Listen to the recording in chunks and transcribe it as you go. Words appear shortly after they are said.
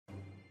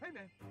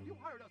man, you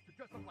hired us to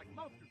dress up like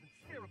monsters and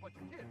scare a bunch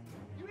of kids.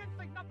 You didn't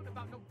say nothing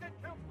about no dead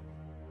counselors.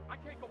 I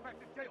can't go back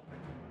to jail, man.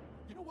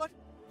 You know what?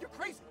 You're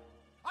crazy.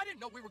 I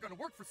didn't know we were gonna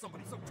work for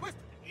somebody so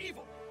twisted and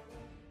evil.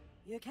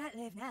 You can't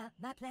leave now.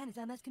 My plan is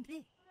almost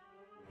complete.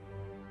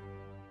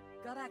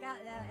 Go back out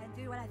there and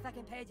do what I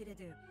fucking paid you to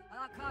do.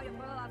 I'll call your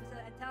parole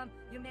officer and tell him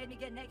you made me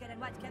get naked and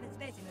watch Kevin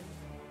Spacey movies.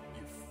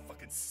 You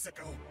fucking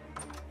sicko.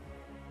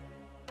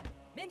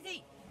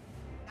 Mimsy!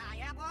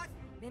 Yeah, boss?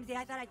 Mimsy,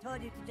 I thought I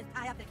told you to just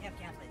tie up the camp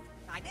counselors.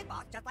 I did,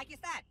 boss, just like you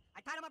said.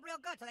 I tied them up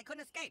real good so they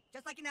couldn't escape,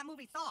 just like in that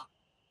movie Saw.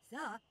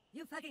 Saw?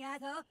 You fucking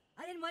asshole!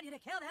 I didn't want you to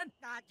kill them!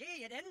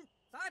 Gee, you didn't?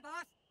 Sorry,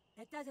 boss.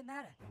 It doesn't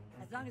matter.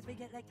 As long as we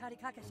get Lake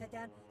Titicaca shut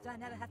down so I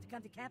never have to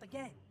come to camp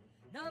again.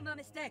 No more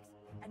mistakes.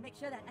 And make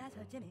sure that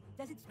asshole Jimmy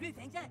doesn't screw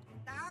things up.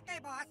 Okay,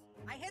 boss.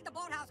 I hid the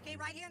boathouse key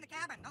right here in the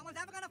cabin. No one's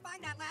ever gonna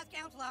find that last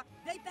counselor.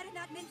 They better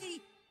not,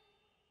 Minzy!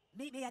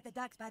 Meet me at the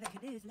docks by the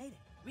canoes later.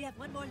 We have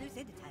one more loose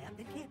end to tie up,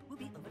 then camp will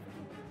be over for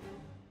good.